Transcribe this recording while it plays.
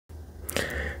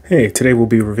Hey, today we'll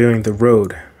be reviewing the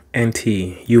Rode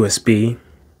NT USB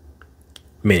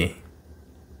Mini.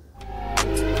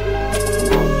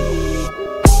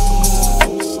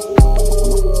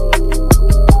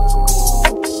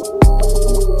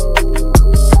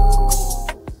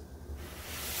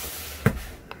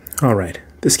 Alright,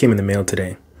 this came in the mail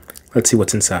today. Let's see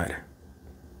what's inside.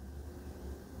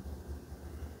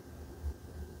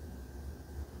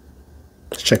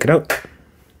 Let's check it out.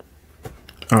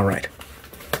 Alright.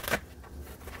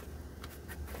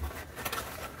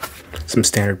 Some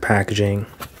standard packaging.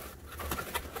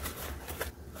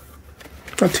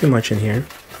 Not too much in here.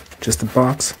 Just a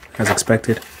box, as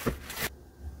expected.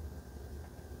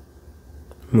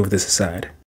 Move this aside.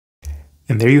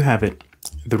 And there you have it.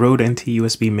 The Rode NT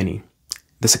USB Mini.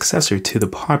 The successor to the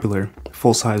popular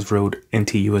full-size Rode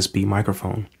NT USB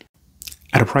microphone.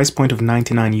 At a price point of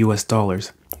 $99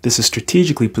 US, this is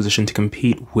strategically positioned to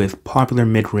compete with popular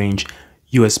mid-range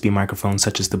USB microphones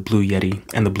such as the Blue Yeti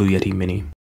and the Blue Yeti Mini.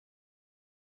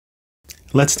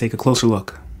 Let's take a closer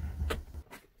look.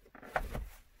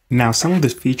 Now, some of the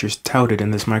features touted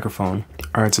in this microphone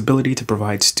are its ability to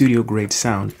provide studio-grade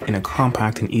sound in a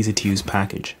compact and easy-to-use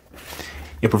package.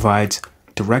 It provides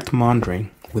direct monitoring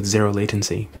with zero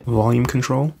latency, volume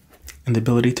control, and the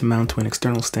ability to mount to an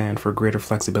external stand for greater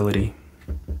flexibility.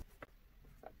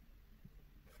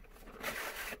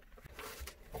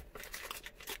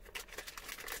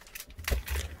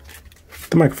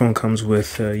 The microphone comes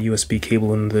with a USB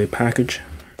cable in the package,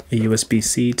 a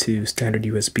USB-C to standard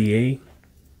USB-A.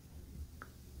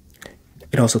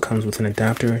 It also comes with an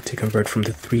adapter to convert from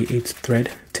the 3/8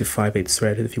 thread to 5/8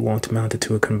 thread if you want to mount it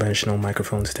to a conventional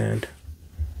microphone stand.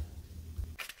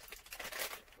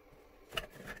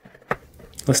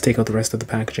 Let's take out the rest of the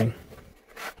packaging.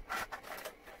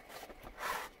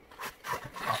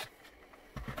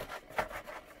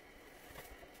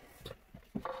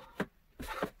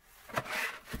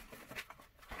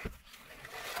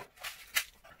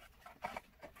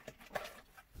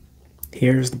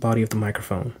 Here's the body of the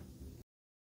microphone.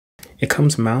 It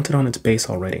comes mounted on its base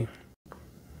already.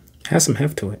 It has some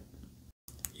heft to it.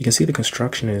 You can see the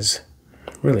construction is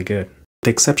really good. The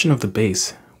exception of the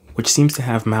base, which seems to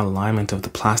have malalignment of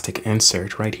the plastic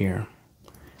insert right here.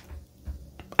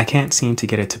 I can't seem to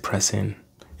get it to press in,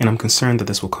 and I'm concerned that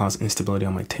this will cause instability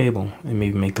on my table and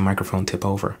maybe make the microphone tip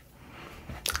over.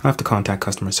 I'll have to contact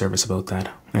customer service about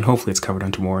that, and hopefully it's covered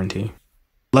under warranty.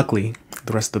 Luckily,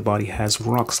 the rest of the body has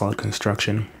rock-solid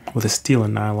construction with a steel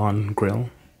and nylon grille,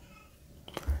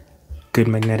 good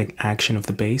magnetic action of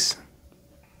the base,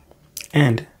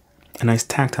 and a nice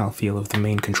tactile feel of the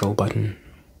main control button.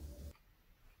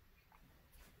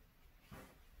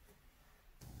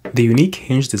 The unique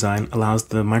hinge design allows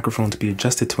the microphone to be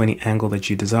adjusted to any angle that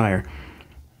you desire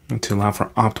and to allow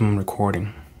for optimum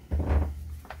recording.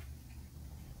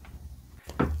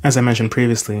 As I mentioned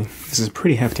previously, this is a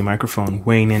pretty hefty microphone,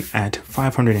 weighing in at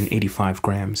 585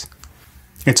 grams.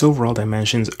 Its overall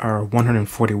dimensions are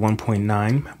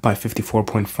 141.9 by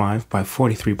 54.5 by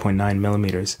 43.9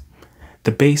 millimeters.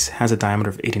 The base has a diameter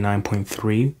of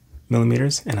 89.3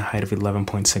 millimeters and a height of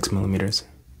 11.6 millimeters.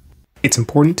 It's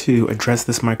important to address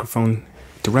this microphone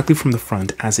directly from the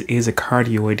front, as it is a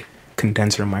cardioid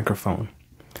condenser microphone.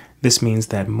 This means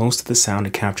that most of the sound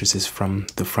it captures is from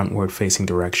the frontward facing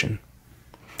direction.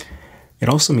 It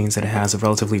also means that it has a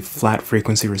relatively flat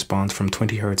frequency response from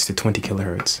 20 Hz to 20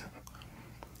 kHz.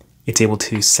 It's able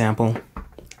to sample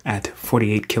at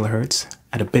 48 kHz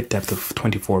at a bit depth of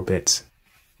 24 bits.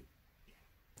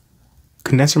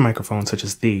 Condenser microphones such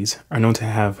as these are known to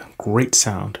have great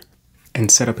sound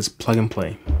and setup is plug and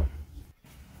play.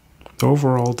 The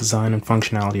overall design and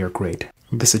functionality are great.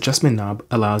 This adjustment knob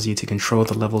allows you to control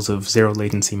the levels of zero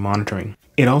latency monitoring.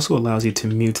 It also allows you to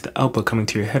mute the output coming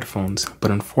to your headphones,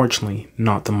 but unfortunately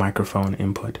not the microphone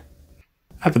input.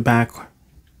 At the back,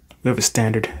 we have a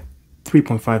standard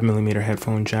 3.5mm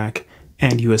headphone jack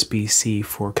and USB-C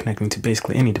for connecting to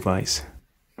basically any device.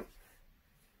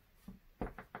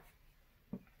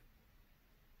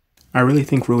 I really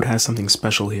think Rode has something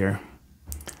special here.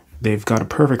 They've got a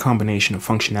perfect combination of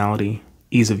functionality,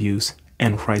 ease of use,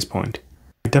 and price point.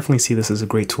 I definitely see this as a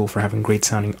great tool for having great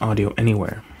sounding audio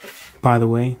anywhere. By the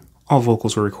way, all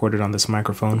vocals were recorded on this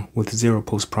microphone with zero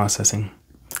post-processing.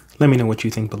 Let me know what you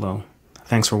think below.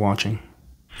 Thanks for watching.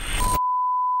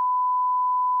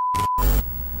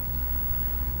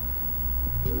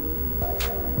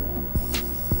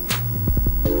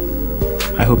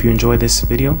 I hope you enjoyed this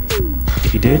video.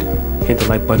 If you did, hit the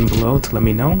like button below to let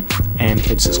me know, and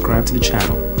hit subscribe to the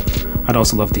channel. I'd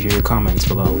also love to hear your comments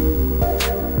below.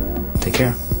 Take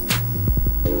care.